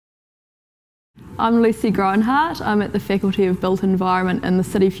I'm Groenhart. I'm at the Faculty of Built Environment in the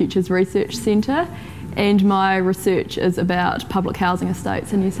City Futures Research Centre, and my research is about public housing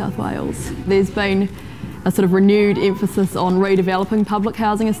estates in New South Wales. There's been a sort of renewed emphasis on redeveloping public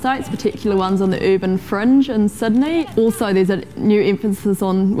housing estates, particularly ones on the urban fringe in Sydney. Also, there's a new emphasis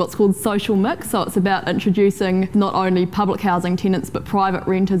on what's called social mix, so it's about introducing not only public housing tenants but private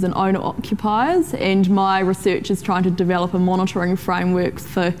renters and owner-occupiers, and my research is trying to develop a monitoring framework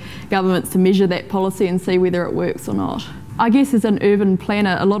for governments to measure that policy and see whether it works or not. I guess as an urban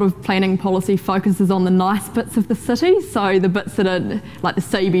planner, a lot of planning policy focuses on the nice bits of the city, so the bits that are like the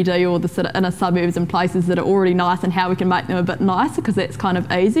CBD or the sort of inner suburbs and places that are already nice and how we can make them a bit nicer, because that's kind of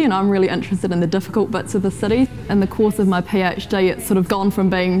easy, and I'm really interested in the difficult bits of the city. In the course of my PhD, it's sort of gone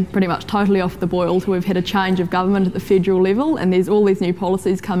from being pretty much totally off the boil to we've had a change of government at the federal level, and there's all these new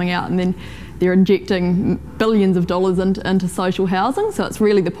policies coming out, and then they're injecting billions of dollars into social housing, so it's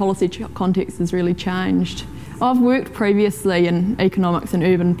really the policy context has really changed. I've worked previously in economics and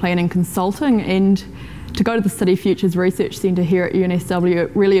urban planning consulting, and to go to the City Futures Research Centre here at UNSW,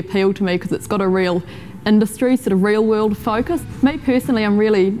 it really appealed to me because it's got a real industry, sort of real world focus. Me personally, I'm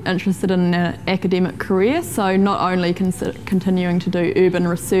really interested in an academic career, so not only continuing to do urban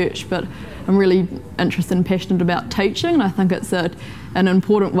research, but I'm really interested and passionate about teaching, and I think it's an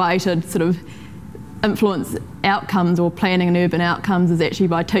important way to sort of influence outcomes or planning and urban outcomes is actually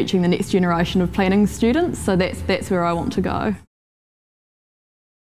by teaching the next generation of planning students, so that's where I want to go.